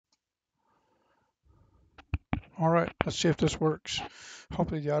All right, let's see if this works.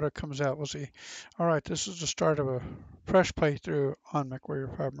 Hopefully the audio comes out. We'll see. All right, this is the start of a fresh playthrough on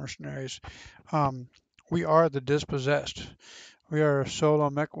Mechwarrior 5 Mercenaries. Um, we are the Dispossessed. We are a solo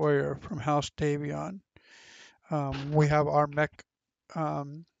mech warrior from House Davion. We have our mech,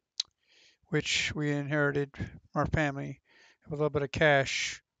 um, which we inherited from our family, with a little bit of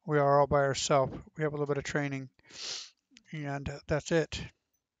cash. We are all by ourselves. We have a little bit of training, and that's it.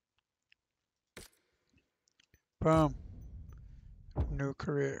 Boom. New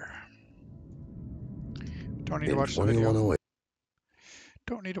career. Don't need to In watch the video. 2108.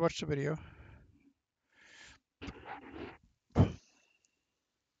 Don't need to watch the video.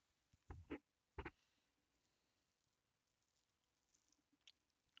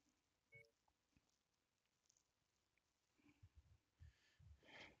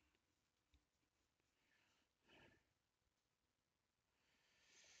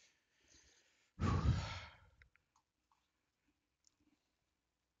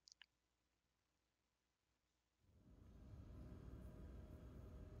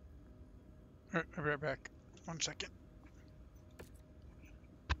 All right, I'll be right back. 1 second.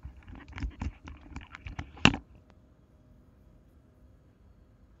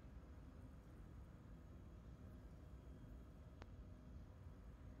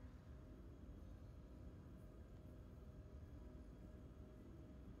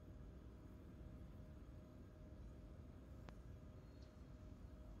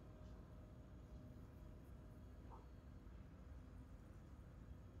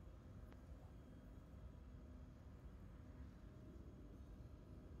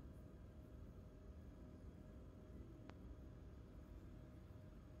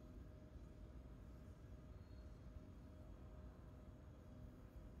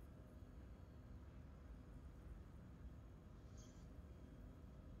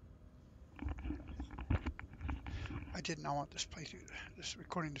 I did not want this playthrough, this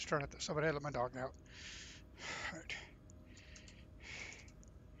recording to start at this, so I had to let my dog out. All right.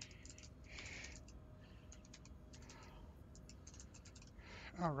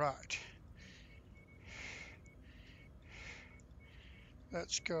 All right.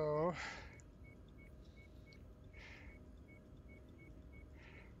 Let's go.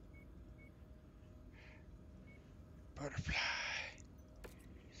 Butterfly.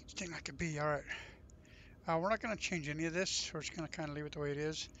 Sting like a bee. All right. We're not going to change any of this. We're just going to kind of leave it the way it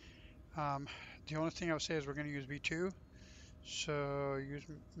is. Um, the only thing I would say is we're going to use V2. So use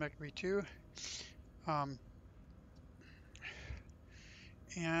mech V2. Um,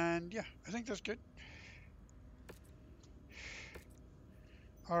 and yeah, I think that's good.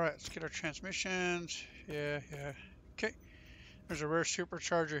 All right, let's get our transmissions. Yeah. Okay. There's a rare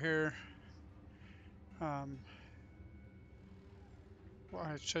supercharger here. Well,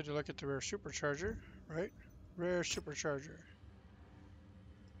 I said to look at the rare supercharger, right? Rare supercharger.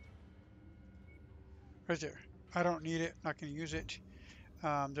 Right there. I don't need it. Not going to use it.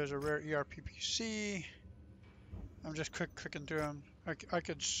 There's a rare ERPPC. I'm just clicking through them. I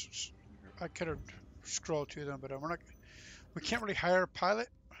could have scrolled to them, but we're not. We can't really hire a pilot.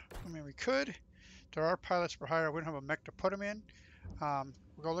 I mean, we could. There are pilots for hire. We don't have a mech to put them in. We'll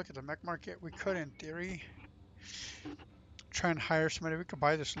go look at the mech market. We could, in theory, try and hire somebody. We could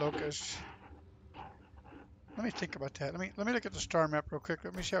buy this locust. Let me think about that. Let me look at the star map real quick.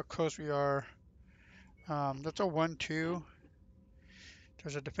 Let me see how close we are. That's a 1-2.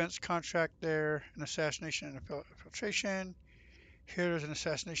 There's a defense contract there, an assassination and infiltration. Here there's an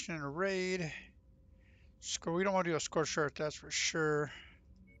assassination and a raid. Score. We don't want to do a score shirt, that's for sure.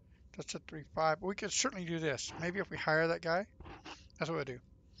 That's a 3-5. But we could certainly do this. Maybe if we hire that guy, that's what we'll do.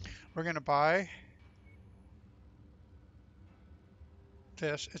 We're going to buy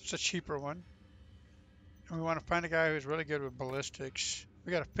this. It's a cheaper one. And we want to find a guy who's really good with ballistics.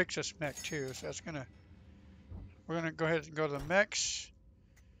 We got to fix this mech too. So we're going to go ahead and go to the mechs.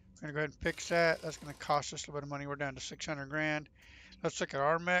 We're going to go ahead and fix that. That's going to cost us a little bit of money. We're down to 600 grand. Let's look at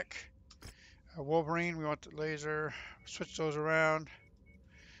our mech. Wolverine, we want the laser. Switch those around.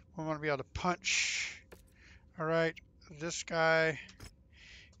 We want to be able to punch. All right, this guy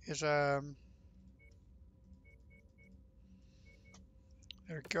is there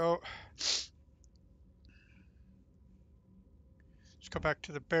we go. Let's go back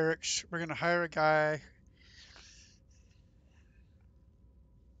to the barracks. We're gonna hire a guy.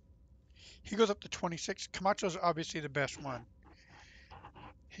 He goes up to 26. Camacho's obviously the best one.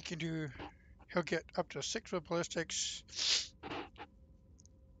 He'll get up to 6 with ballistics.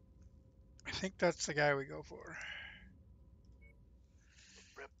 I think that's the guy we go for.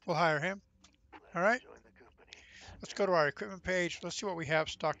 We'll hire him. All right. Let's go to our equipment page. Let's see what we have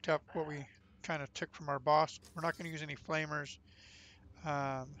stocked up. kind of took from our boss. We're not going to use any flamers.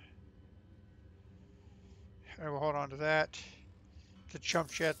 I will hold on to that. The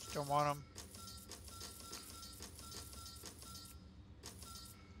jump jets, don't want them.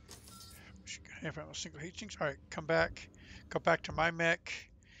 Single heat sinks. All right, come back. Go back to my mech.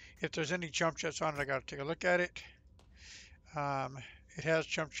 If there's any jump jets on it, I got to take a look at it. It has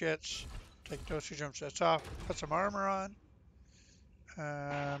jump jets. Take those 2 jump jets off. Put some armor on.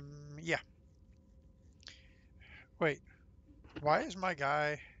 Yeah. Wait. Why is my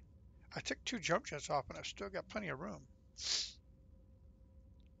guy... I took 2 jump jets off and I've still got plenty of room.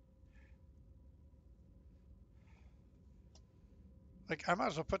 Like, I might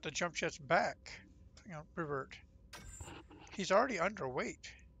as well put the jump jets back. You know, revert. He's already underweight.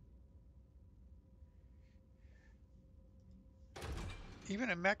 Even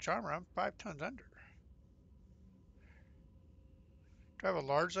in max armor, I'm 5 tons under. Do I have a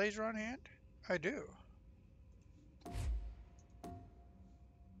large laser on hand? I do.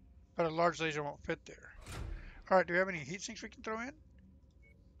 But a large laser won't fit there. Alright, do we have any heat sinks we can throw in?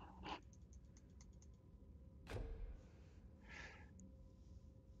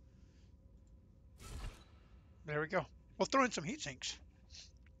 There we go. We'll throw in some heat sinks.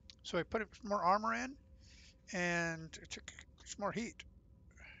 So I put some more armor in and it took some more heat.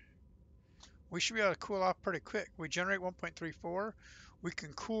 We should be able to cool off pretty quick. We generate 1.34. We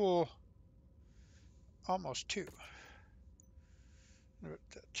can cool almost 2.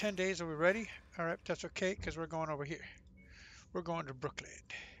 10 days, are we ready? All right, that's okay because we're going over here. We're going to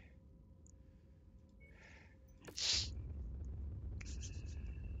Brookland.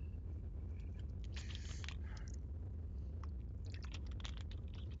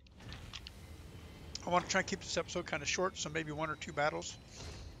 I want to try and keep this episode kind of short, so maybe 1 or 2 battles.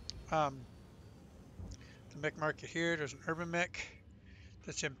 The mech market here, there's an urban mech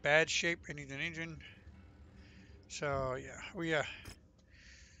that's in bad shape. I need an engine. So yeah,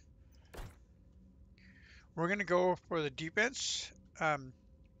 we're gonna go for the defense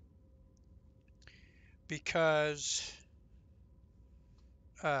because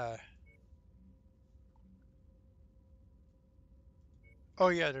oh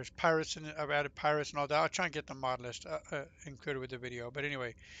yeah, there's pirates and I've added pirates and all that. I'll try and get the mod list included with the video. But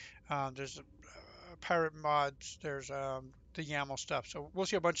anyway, there's pirate mods. There's the YAML stuff. So we'll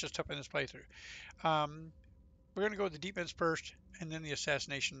see a bunch of stuff in this playthrough. We're gonna go with the defense first, and then the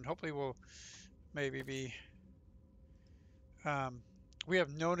assassination. Hopefully, we'll maybe be. We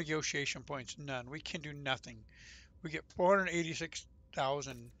have no negotiation points, none. We can do nothing. We get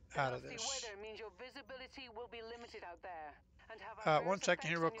 486,000 out of this. Weather means your visibility will be limited out there. And have 1 second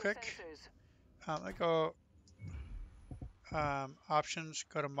here, real quick. I go options.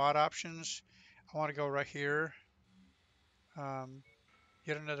 Go to mod options. I want to go right here.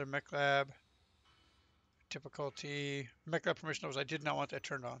 Yet another mech lab. Difficulty. Mech lab permission levels. I did not want that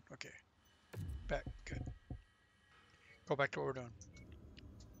turned on. Okay. Back. Good. Go back to what we're doing.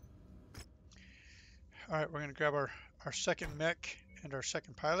 All right, we're going to grab our second mech and our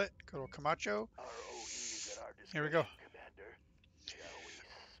second pilot. Go to Camacho. Here we go.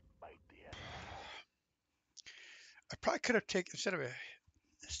 I probably could have taken instead of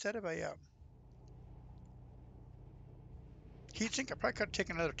a heatsink. I probably could have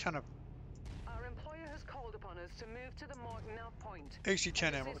taken another ton of Our employer has called upon us to move to the Mort nav point.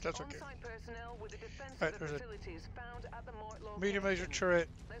 AC-10 ammo, but that's okay. All right, there's a medium laser turret,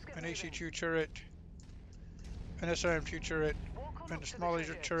 an AC-2 turret, an SRM-2 turret, and a small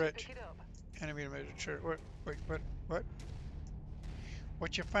laser turret, and a medium laser turret. What?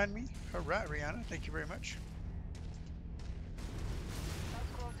 What you find me? All right, Rihanna. Thank you very much.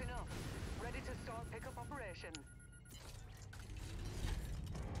 That's close enough. Ready to start pickup operation.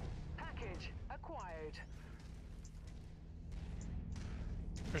 Package acquired.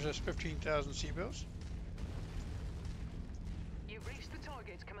 There's us 15,000 C-bills. You've reached the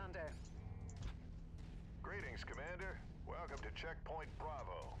target, Commander. Greetings, Commander. Welcome to Checkpoint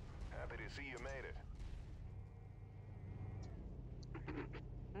Bravo. Happy to see you made it.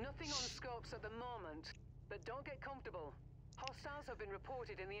 Nothing on scopes at the moment, but don't get comfortable. Hostiles have been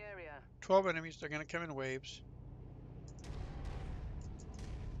reported in the area. 12 enemies. They're going to come in waves.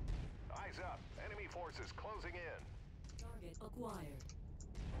 Eyes up. Enemy forces closing in. Target acquired.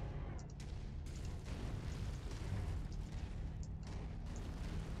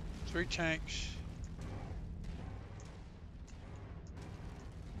 3 tanks.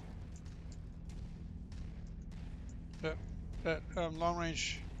 That long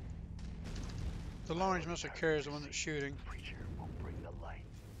range. The long range missile carrier is the one that's shooting. Preacher will bring the light.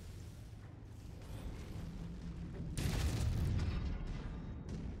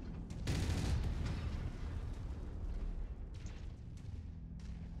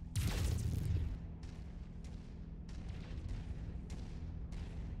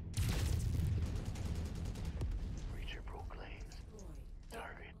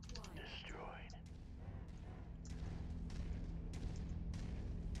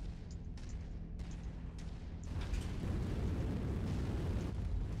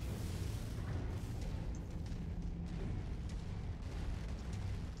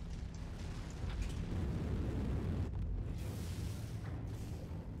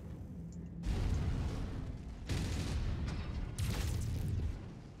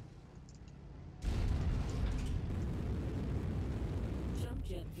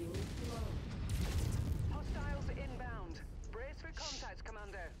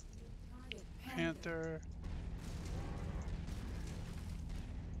 there.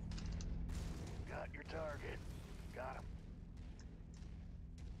 Got your target. Got him.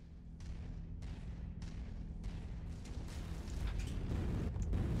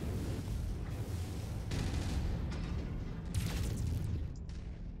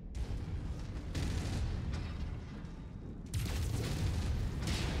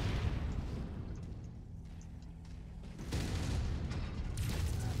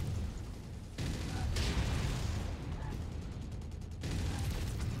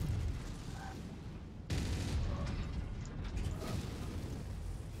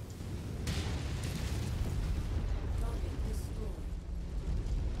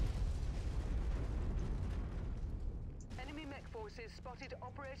 Enemy mech forces spotted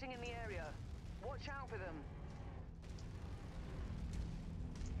operating in the area. Watch out for them.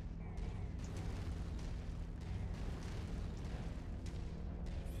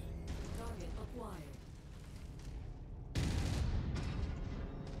 Target acquired.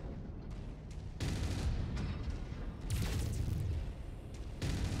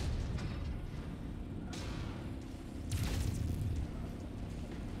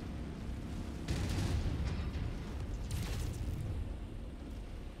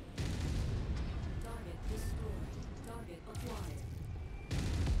 Target destroyed. Target acquired.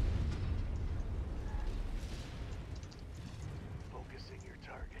 Focusing your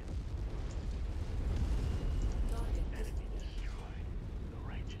target. Target Enemy destroyed. The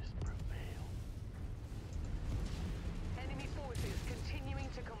righteous prevail. Enemy forces continuing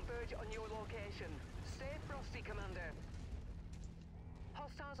to converge on your location. Stay frosty, Commander.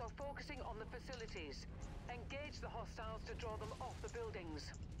 Hostiles are focusing on the facilities. Engage the hostiles to draw them off the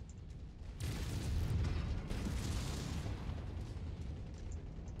buildings.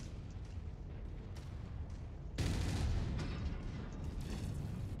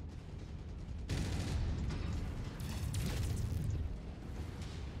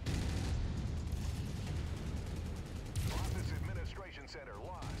 Office Administration Center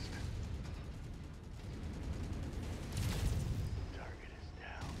lost. Target is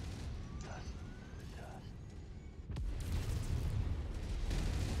down. Dust to dust.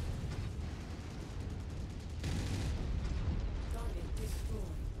 Target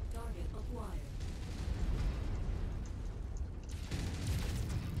destroyed. Target acquired.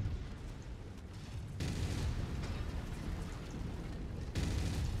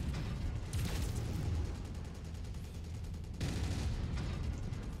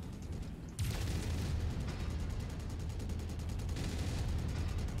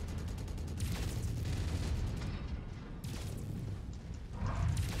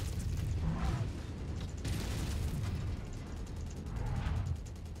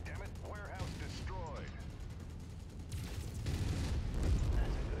 Damn it, warehouse destroyed.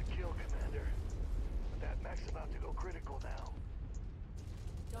 That's a good kill, Commander. But that mech's about to go critical now.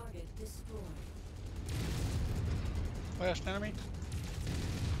 Target destroyed. Last enemy.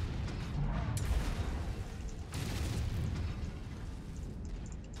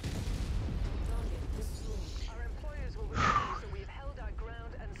 Target destroyed. Our employers will recognize that we've held our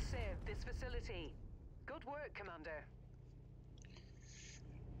ground and saved this facility. Good work, Commander.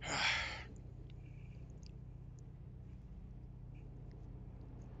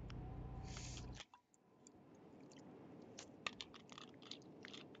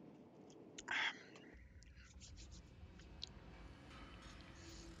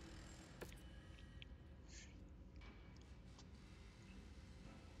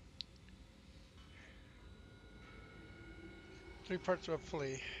 Three parts of a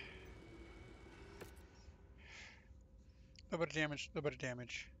flea. A little bit of damage, a little bit of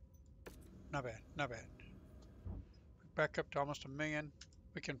damage. Not bad, not bad. Back up to almost 1,000,000.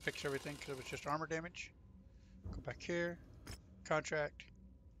 We can fix everything because it was just armor damage. Go back here, contract,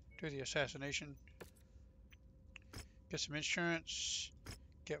 do the assassination. Get some insurance.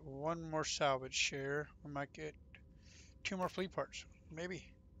 Get one more salvage share. We might get 2 more flea parts, maybe.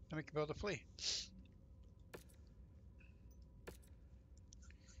 Then we can build a flea.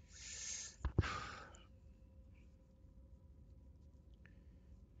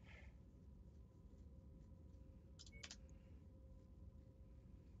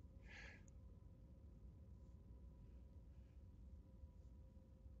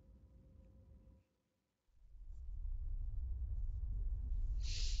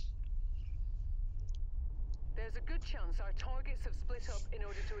 There's a good chance our targets have split up in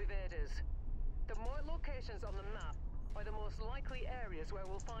order to evade us. The more locations on the map are the most likely areas where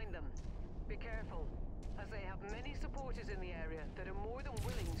we'll find them. Be careful, as they have many supporters in the area that are more than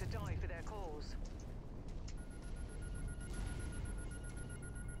willing to die for their cause.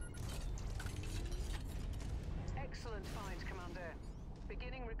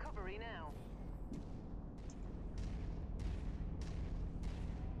 infirmary now.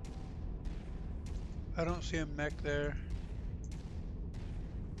 I don't see a mech there.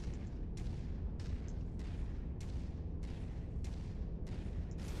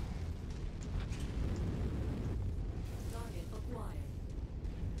 Target acquired.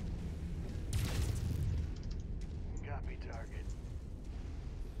 Copy target.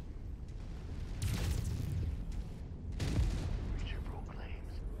 Creature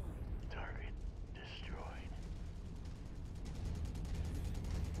proclaims. Target destroyed.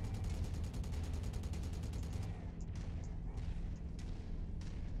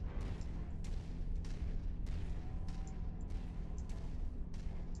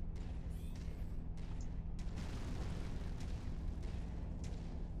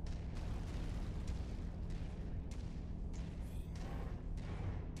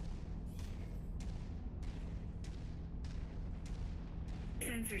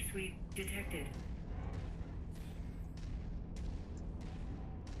 Sensor sweep detected.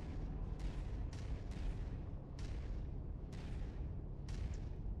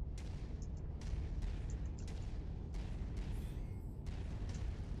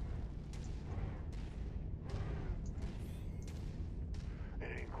 It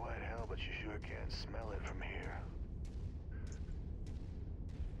ain't quite hell, but you sure can smell it from here.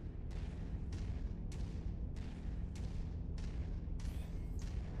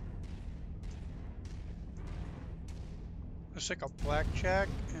 Looks like a blackjack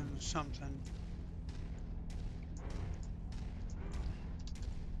and something.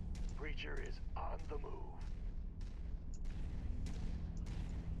 Breacher is on the move.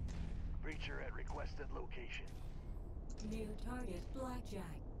 Breacher at requested location. New target blackjack.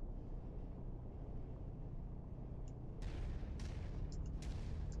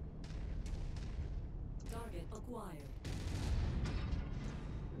 Target acquired.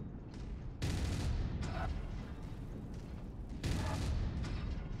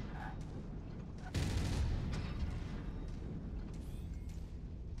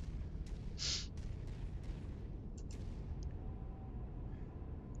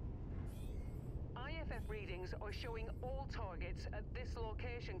 IFF readings are showing all targets at this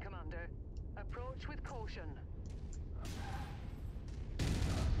location, Commander. Approach with caution.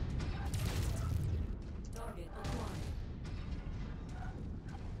 Target acquired.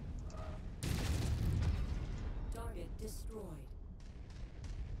 Target destroyed.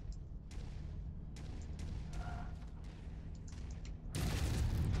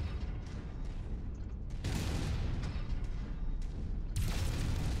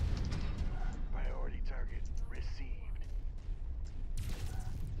 Priority target received.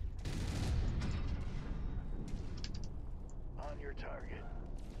 On your target.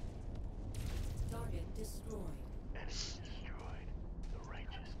 Target destroyed. Enemy destroyed. The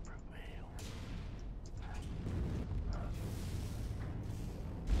righteous prevail.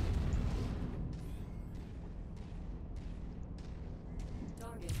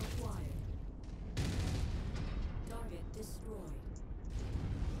 Target acquired. Target destroyed.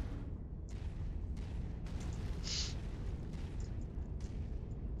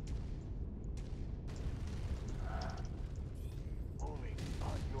 Moving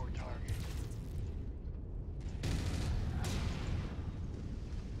on your target.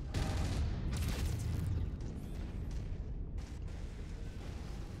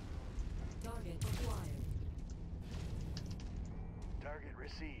 Target acquired. Target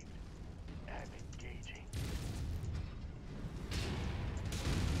received. And engaging.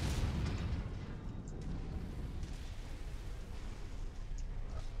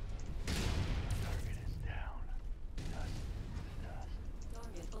 Target is down. Dust to dust.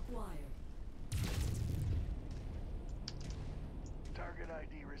 Target acquired. Target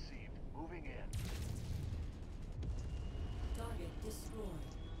ID received. Moving in. Target destroyed.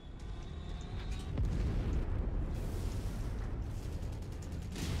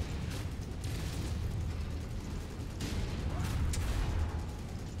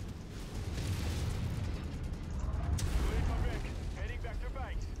 Heading back to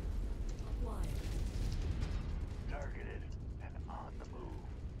base. Acquired. Targeted and on the move.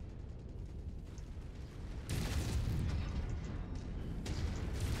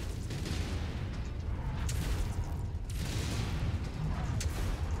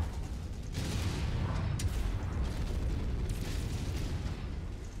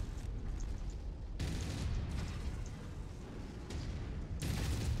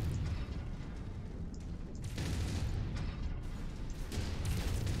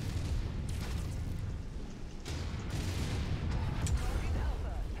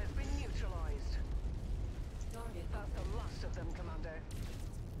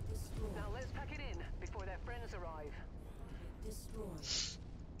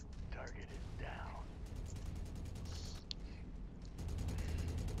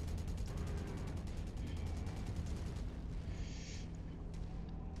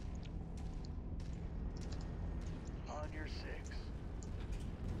 Tier 6.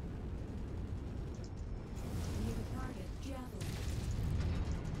 New target javelin.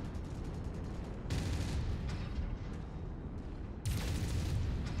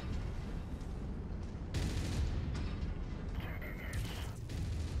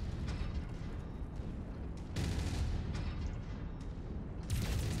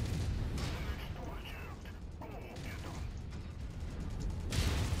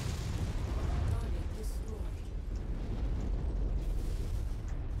 Target destroyed.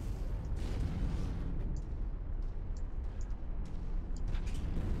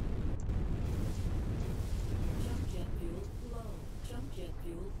 Jump jet fuel low. Jump jet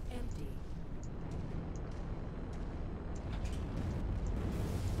fuel empty.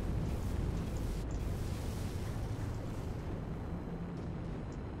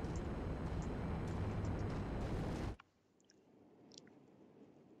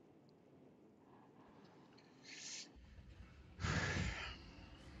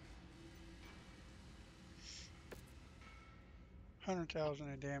 $100,000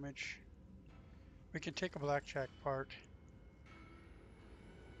 in damage. We can take a blackjack part,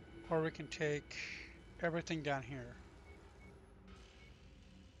 or we can take everything down here.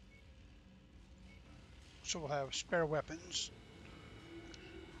 So we'll have spare weapons,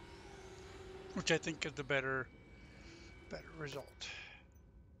 which I think is the better result.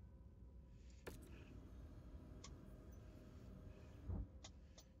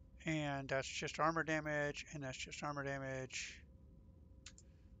 And that's just armor damage, and that's just armor damage.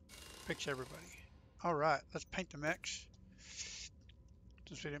 Fix everybody. All right, let's paint the mechs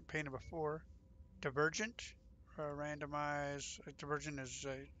since we didn't paint it before. Divergent, randomize. Divergent is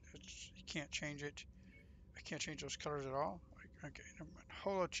you can't change it. I can't change those colors at all. Okay, never mind.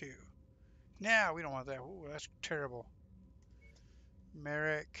 Holo 2. Now we don't want that. Ooh, that's terrible.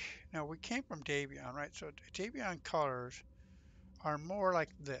 Merrick. Now we came from Davion, right? So Davion colors are more like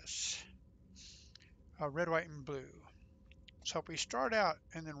this. Red, white, and blue. So if we start out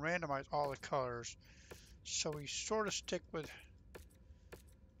and then randomize all the colors, so we sort of stick with,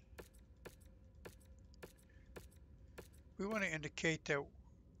 we want to indicate that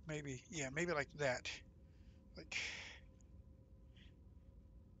maybe, yeah, maybe like that. Like,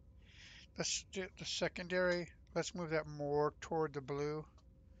 let's do the secondary. Let's move that more toward the blue.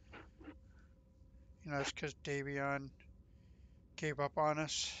 You know, that's because Davion gave up on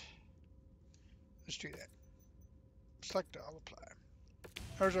us. Let's do that. Select all, apply.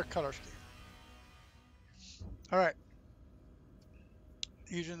 There's our color scheme. All right.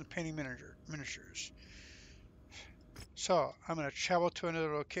 Using the painting miniatures. So I'm going to travel to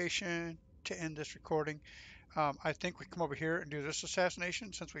another location to end this recording. I think we come over here and do this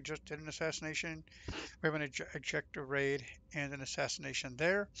assassination since we just did an assassination. We have an objective raid and an assassination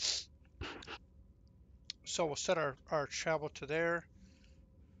there. So we'll set our travel to there.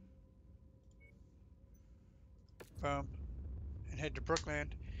 Boom. And head to Brookland.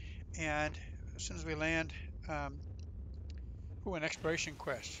 And as soon as we land, an exploration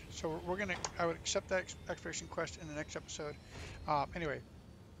quest. So I would accept that exploration quest in the next episode. Anyway,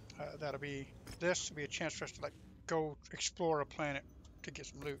 that'll be a chance for us to like go explore a planet to get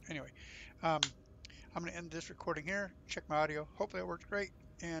some loot. Anyway, I'm going to end this recording here. Check my audio. Hopefully it works great,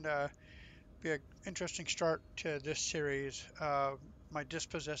 and be an interesting start to this series of my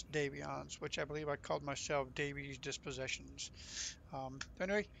dispossessed Davions, which I believe I called myself Davies Dispossessions.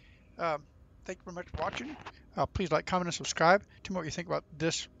 Anyway, thank you very much for watching. Please like, comment, and subscribe. Tell me what you think about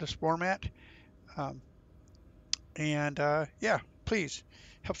this format. Yeah, please,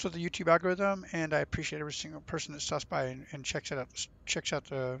 helps with the YouTube algorithm, and I appreciate every single person that stops by and checks out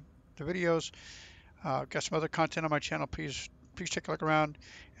the videos. Got some other content on my channel. Please take a look around.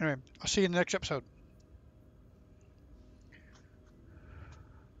 Anyway, I'll see you in the next episode.